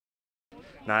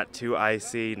not too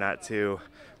icy, not too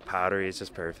powdery. It's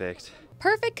just perfect.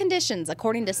 Perfect conditions,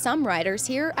 according to some riders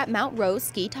here at Mount Rose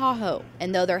Ski Tahoe.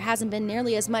 And though there hasn't been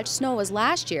nearly as much snow as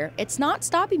last year, it's not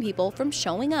stopping people from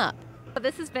showing up.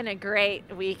 This has been a great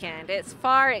weekend. It's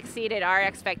far exceeded our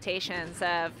expectations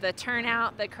of the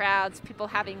turnout, the crowds, people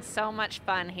having so much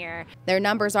fun here. Their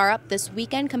numbers are up this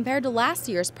weekend compared to last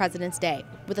year's President's Day.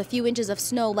 With a few inches of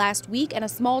snow last week and a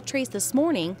small trace this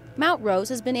morning, Mount Rose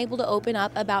has been able to open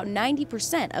up about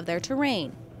 90% of their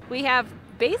terrain. We have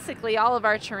basically all of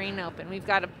our terrain open. We've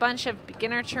got a bunch of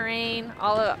beginner terrain,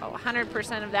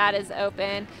 100% of that is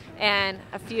open, and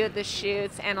a few of the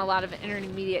chutes and a lot of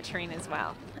intermediate terrain as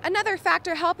well. Another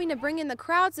factor helping to bring in the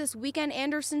crowds this weekend,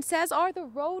 Anderson says, are the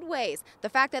roadways. The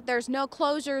fact that there's no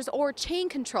closures or chain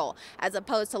control, as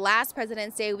opposed to last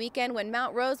President's Day weekend when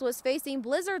Mount Rose was facing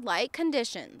blizzard-like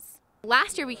conditions.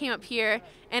 Last year we came up here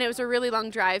and it was a really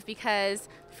long drive because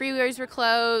freeways were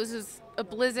closed, it was a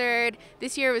blizzard.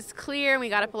 This year it was clear and we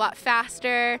got up a lot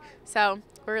faster, so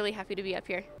we're really happy to be up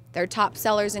here. Their top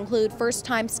sellers include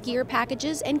first-time skier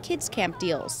packages and kids camp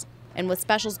deals. And with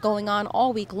specials going on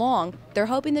all week long, they're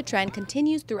hoping the trend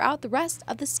continues throughout the rest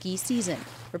of the ski season.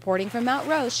 Reporting from Mount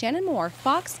Rose, Shannon Moore,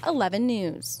 Fox 11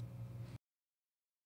 News.